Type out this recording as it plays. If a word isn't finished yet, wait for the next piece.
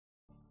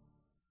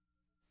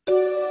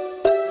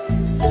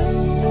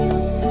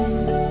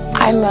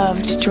I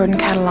loved Jordan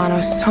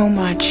Catalano so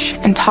much,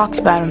 and talked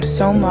about him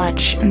so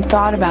much, and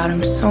thought about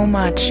him so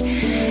much.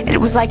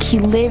 It was like he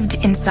lived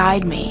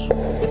inside me.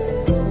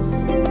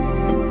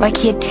 Like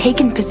he had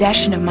taken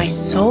possession of my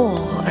soul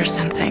or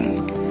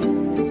something.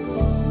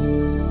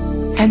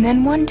 And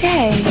then one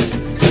day,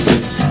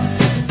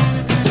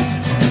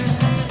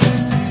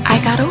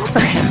 I got over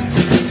him.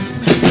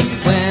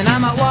 When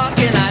I'm out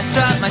walking, I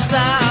strut my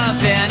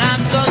stuff, and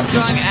I'm so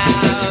strung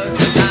out.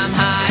 I'm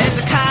high as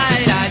a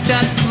kite, I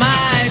just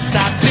might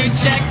stop to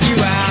check you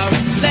out.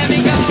 Let me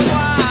go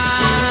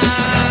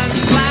on,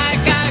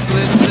 like I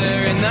glister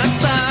in the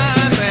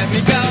sun. Let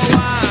me go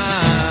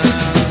on,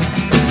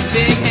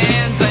 big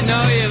hands, I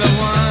know you're the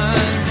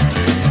one.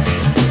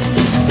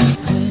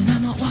 When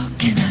I'm out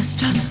walking, I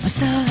strut my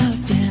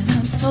stuff, and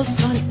I'm so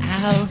strung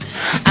out.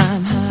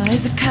 I'm high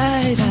as a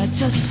kite, I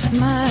just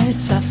might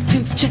stop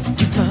to check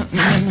you out.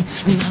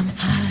 I'm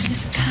high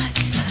as a kite,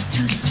 I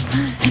just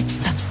might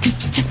stop to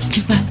check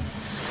you out.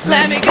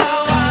 Let me go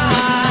on,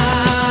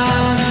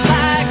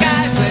 like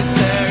I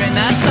blister in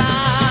the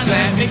sun.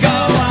 Let me go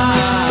on,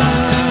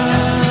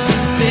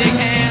 big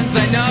hands,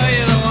 I know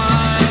you're the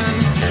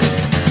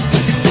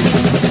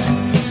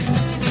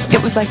one.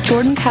 It was like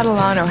Jordan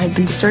Catalano had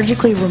been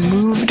surgically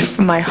removed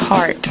from my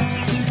heart.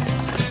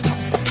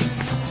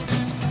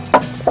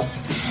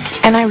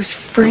 And I was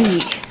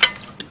free.